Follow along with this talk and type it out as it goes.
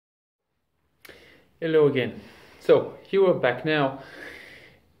Hello again. So here we're back now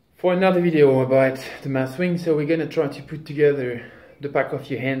for another video about the mass swing. So we're gonna try to put together the back of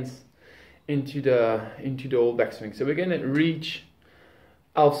your hands into the old backswing. So we're gonna reach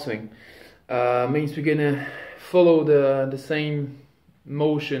half swing. Means we're gonna follow the same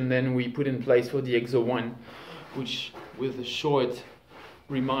motion then we put in place for the Exo3, which with a short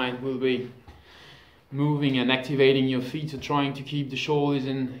remind will be moving and activating your feet, so trying to keep the shoulders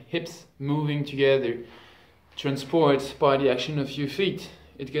and hips moving together. Transport by the action of your feet.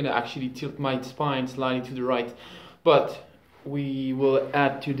 It's gonna actually tilt my spine slightly to the right, but we will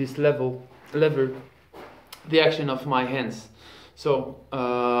add to this lever the action of my hands. So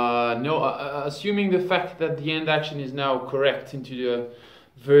assuming the fact that the end action is now correct into the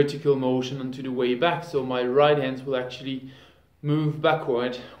vertical motion onto the way back, so my right hands will actually move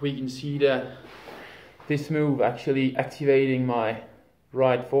backward. We can see that this move actually activating my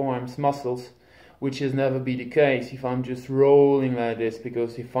right forearm's muscles, which has never been the case if I'm just rolling like this,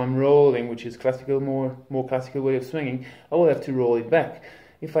 because if I'm rolling, which is classical, more classical way of swinging, I will have to roll it back.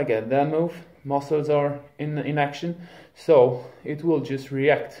 If I get that move, muscles are in action, so it will just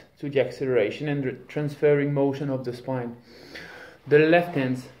react to the acceleration and the transferring motion of the spine. The left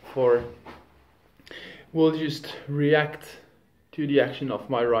hands will just react to the action of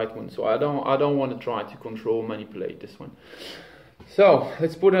my right one, so I don't want to try to control, manipulate this one. So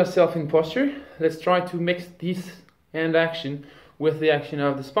let's put ourselves in posture. Let's try to mix this hand action with the action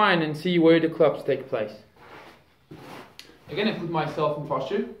of the spine and see where the clubs take place. Again, I put myself in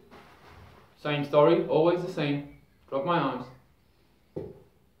posture. Same story, always the same. Drop my arms,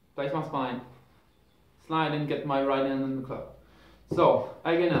 place my spine, slide and get my right hand on the club. So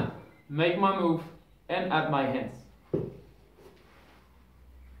I'm gonna make my move and add my hands.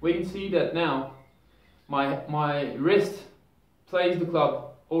 We can see that now my wrist plays the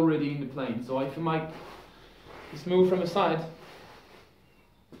club already in the plane. So if you might just move from the side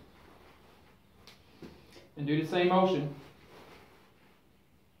and do the same motion,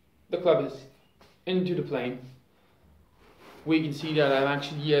 the club is into the plane. We can see that I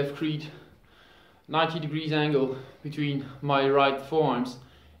actually have created 90 degrees angle between my right forearms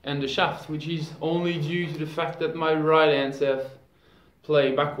and the shaft, which is only due to the fact that my right hands have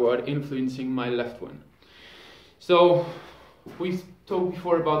play backward, influencing my left one. So we talked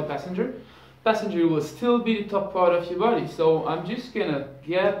before about the passenger. Passenger will still be the top part of your body. So I'm just gonna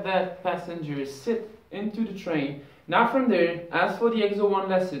get that passenger sit into the train. Now from there, as for the Exo3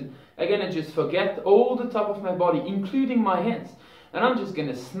 lesson, I'm gonna just forget all the top of my body, including my hands. And I'm just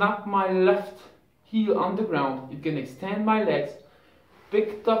gonna snap my left heel on the ground. It's gonna extend my legs,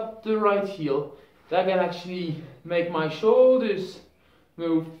 pick up the right heel. That can actually make my shoulders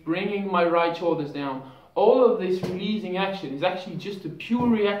move, bringing my right shoulders down. All of this releasing action is actually just a pure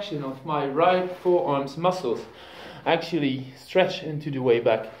reaction of my right forearm's muscles actually stretch into the way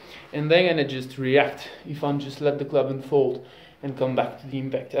back, and they're gonna just react if I'm just let the club unfold and come back to the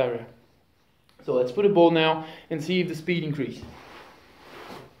impact area. So let's put a ball now and see if the speed increases.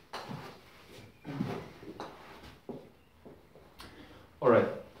 Alright,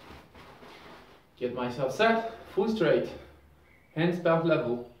 get myself set, full straight, hands belt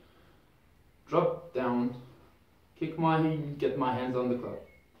level, drop down, kick my heel, get my hands on the club.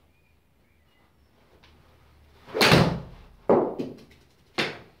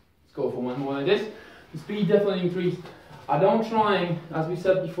 Let's go for one more like this. The speed definitely increased. As we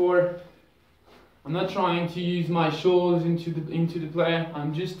said before, I'm not trying to use my shoulders into the play.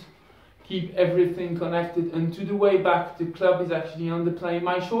 I'm just keep everything connected, and to the way back the club is actually on the plane.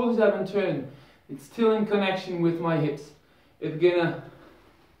 My shoulders haven't turned. It's still in connection with my hips. It's gonna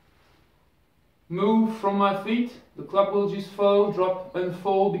move from my feet, the club will just follow, drop and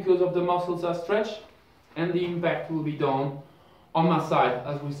fall because of the muscles are stretched, and the impact will be done on my side,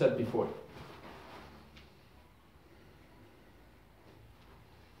 as we said before.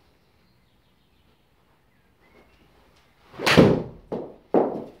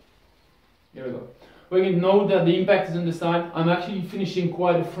 Here we go. We can note that the impact is on the side. I'm actually finishing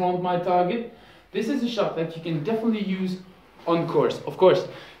quite a front my target. This is a shot that you can definitely use on course. Of course,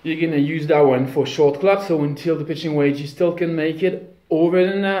 you're gonna use that one for short club, so until the pitching weight you still can make it. Over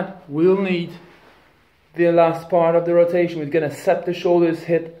than that, we'll need the last part of the rotation. We're gonna set the shoulders,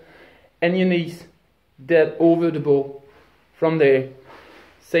 hit, and your knees dead over the ball. From there,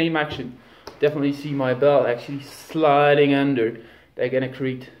 same action. Definitely see my belt actually sliding under. They're gonna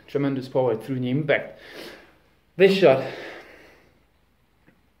create tremendous power through the impact. This shot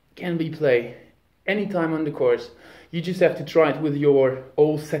can be played anytime on the course. You just have to try it with your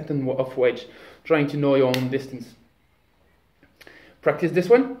old second of wedge, trying to know your own distance. Practice this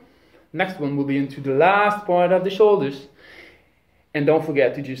one, Next one will be into the last part of the shoulders. And don't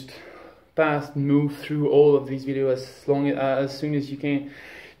forget to just move through all of these videos as soon as you can.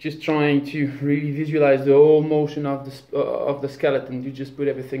 Just trying to really visualize the whole motion of the skeleton. You just put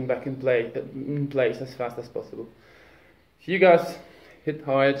everything back in place as fast as possible. So you guys hit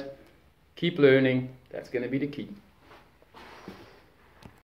hard, keep learning. That's gonna be the key.